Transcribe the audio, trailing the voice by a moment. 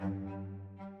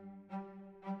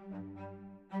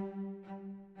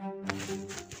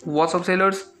What's up,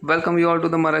 sailors? Welcome you all to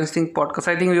the Maritime podcast.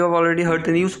 I think you have already heard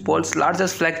the news. World's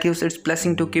largest flag gives its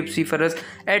blessing to keep seafarers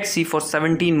at sea for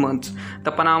 17 months.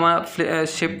 The Panama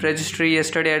Ship Registry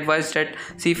yesterday advised that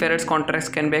seafarers' contracts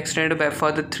can be extended by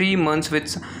further 3 months,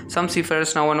 with some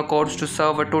seafarers now on course to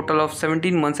serve a total of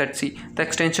 17 months at sea. The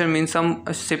extension means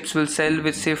some ships will sail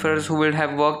with seafarers who will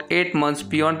have worked 8 months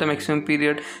beyond the maximum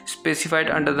period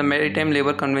specified under the Maritime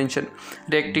Labour Convention.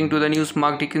 Reacting to the news,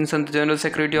 Mark Dickinson, the General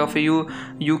Secretary of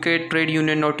UK trade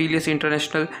union Nautilus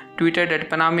International, tweeted that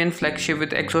Panamanian flagship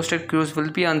with exhausted crews will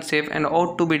be unsafe and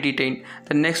ought to be detained.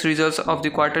 The next results of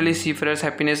the quarterly Seafarers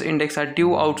Happiness Index are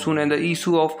due out soon, and the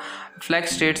issue of flag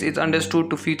states is understood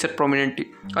to feature prominently.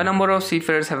 A number of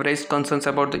seafarers have raised concerns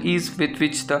about the ease with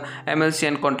which the MLC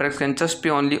and contracts can just be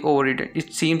only overridden.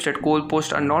 It seems that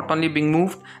goalposts are not only being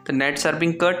moved, the nets are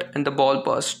being cut and the ball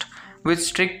burst. With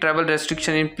strict travel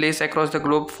restrictions in place across the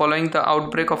globe following the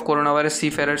outbreak of coronavirus,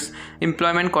 seafarers'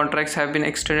 employment contracts have been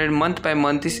extended month by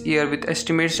month this year, with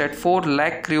estimates that 4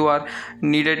 lakh crew are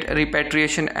needed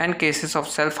repatriation, and cases of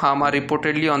self-harm are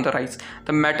reportedly on the rise.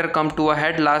 The matter came to a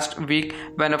head last week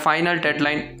when a final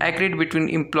deadline agreed between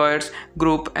employers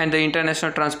group and the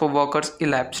international transport workers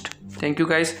elapsed. Thank you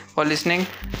guys for listening.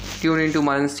 Tune into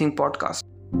Maritime podcast.